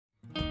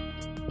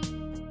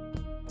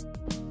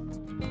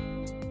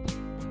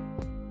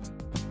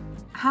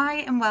Hi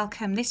and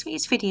welcome. This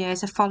week's video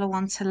is a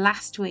follow-on to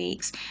last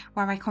week's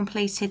where I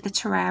completed the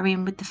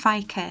terrarium with the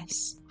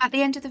ficus. At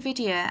the end of the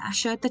video I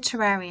showed the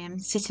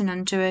terrarium sitting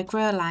under a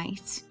grow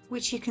light,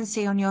 which you can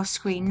see on your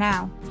screen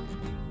now.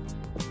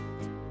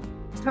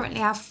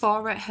 Currently I have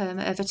 4 at home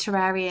of a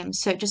terrarium,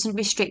 so it doesn't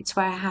restrict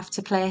where I have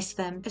to place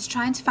them, as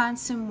trying to find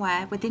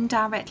somewhere with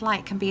indirect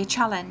light can be a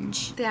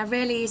challenge. They are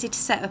really easy to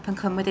set up and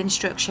come with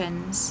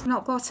instructions. I've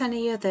not bought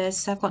any others,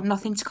 so I've got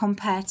nothing to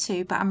compare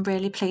to, but I'm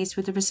really pleased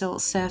with the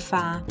results so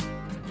far.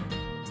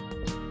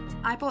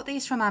 I bought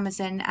these from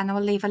Amazon and I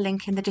will leave a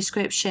link in the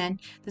description.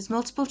 There's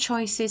multiple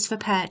choices for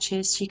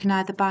purchase. You can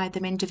either buy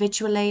them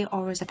individually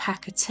or as a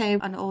pack of 2,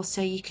 and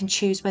also you can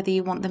choose whether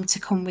you want them to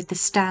come with the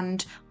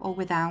stand or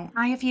without.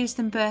 I have used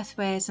them both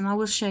ways and I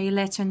will show you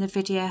later in the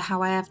video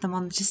how I have them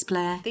on the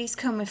display. These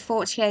come with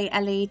 48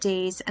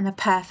 LEDs and are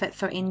perfect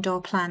for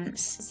indoor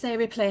plants. They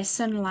replace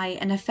sunlight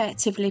and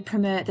effectively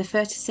promote the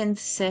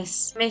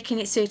photosynthesis, making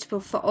it suitable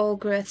for all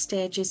growth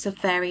stages of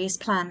various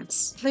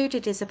plants.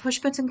 Included is a push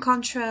button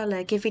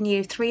controller giving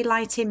you 3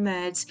 lighting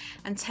modes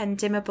and 10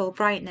 dimmable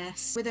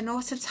brightness, with an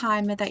auto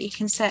timer that you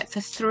can set for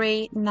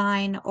 3,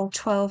 9 or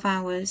 12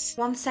 hours.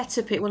 One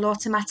setup it will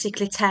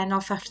automatically turn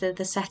off after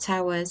the set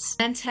hours,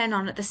 then turn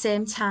on at the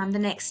same time the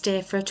next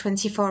day for a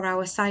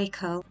 24-hour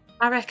cycle.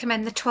 I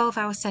recommend the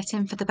 12-hour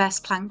setting for the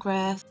best plant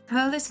growth. The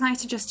pole is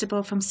height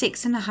adjustable from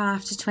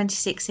 6.5 to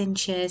 26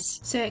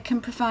 inches, so it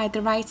can provide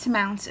the right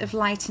amount of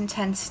light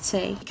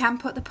intensity. You can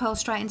put the pole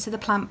straight into the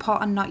plant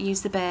pot and not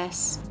use the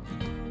base.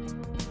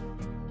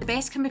 The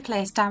base can be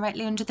placed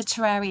directly under the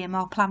terrarium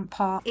or plant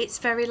pot. It's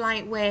very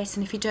lightweight,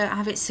 and if you don't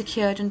have it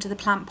secured under the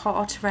plant pot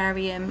or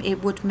terrarium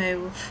it would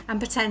move and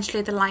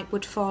potentially the light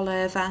would fall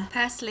over.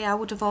 Personally I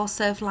would have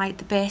also liked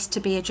the base to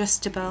be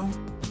adjustable.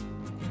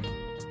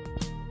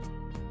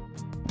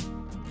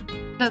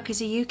 The plug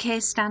is a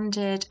UK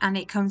standard and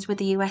it comes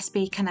with a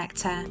USB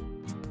connector.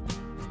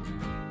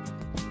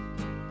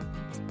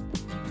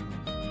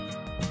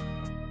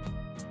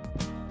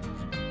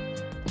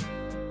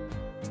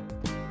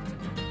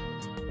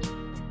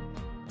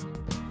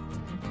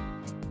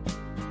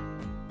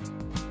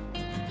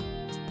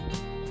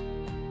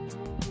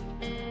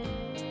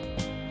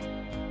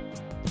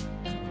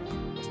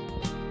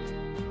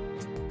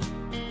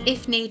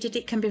 If needed,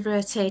 it can be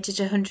rotated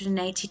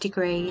 180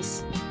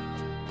 degrees.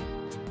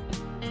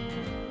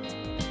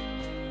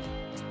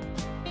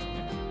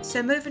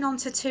 So moving on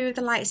to 2 of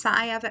the lights that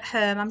I have at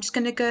home, I'm just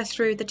going to go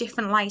through the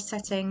different light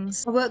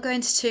settings. I won't go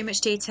into too much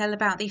detail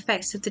about the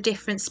effects of the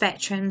different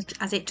spectrums,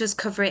 as it does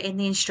cover it in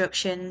the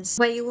instructions,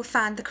 where you will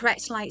find the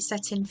correct light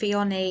setting for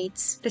your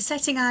needs. The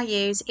setting I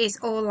use is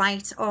all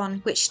light on,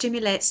 which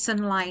stimulates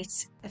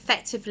sunlight,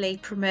 effectively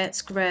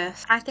promotes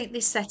growth. I think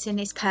this setting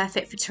is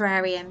perfect for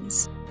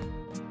terrariums.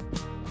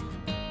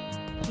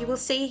 You will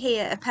see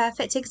here a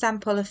perfect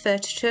example of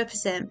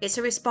phototropism. It's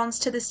a response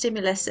to the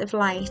stimulus of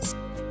light.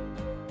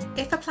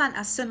 If a plant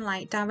has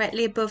sunlight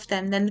directly above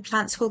them, then the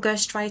plants will go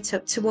straight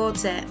up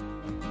towards it.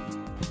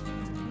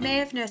 You may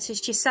have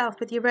noticed yourself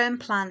with your own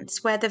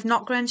plants where they've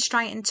not grown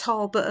straight and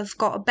tall but have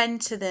got a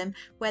bend to them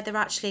where they're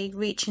actually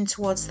reaching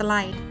towards the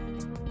light.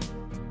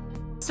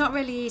 It's not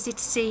really easy to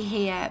see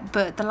here,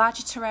 but the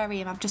larger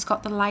terrarium I've just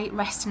got the light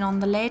resting on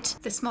the lid.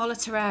 The smaller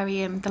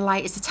terrarium, the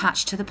light is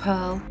attached to the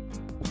pole.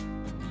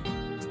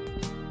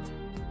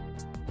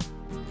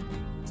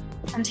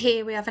 And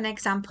here we have an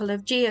example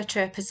of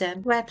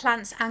geotropism, where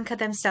plants anchor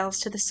themselves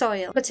to the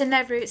soil, putting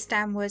their roots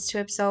downwards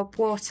to absorb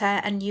water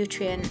and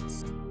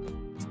nutrients.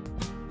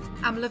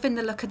 I'm loving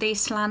the look of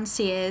these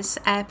Slancias,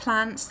 air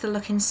plants. They're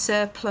looking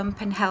so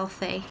plump and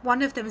healthy.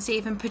 One of them's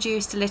even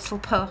produced a little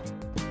pup.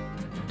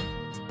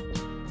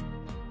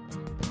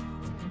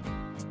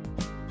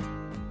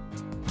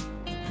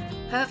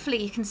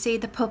 Hopefully you can see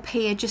the pup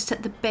here just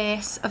at the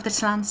base of the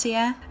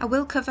Slancia. I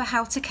will cover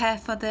how to care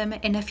for them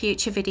in a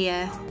future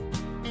video.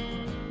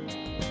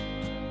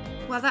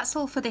 Well, that's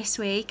all for this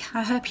week.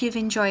 I hope you've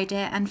enjoyed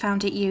it and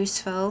found it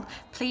useful.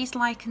 Please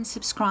like and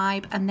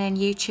subscribe, and then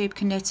YouTube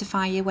can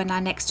notify you when I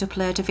next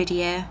upload a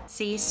video.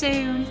 See you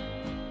soon!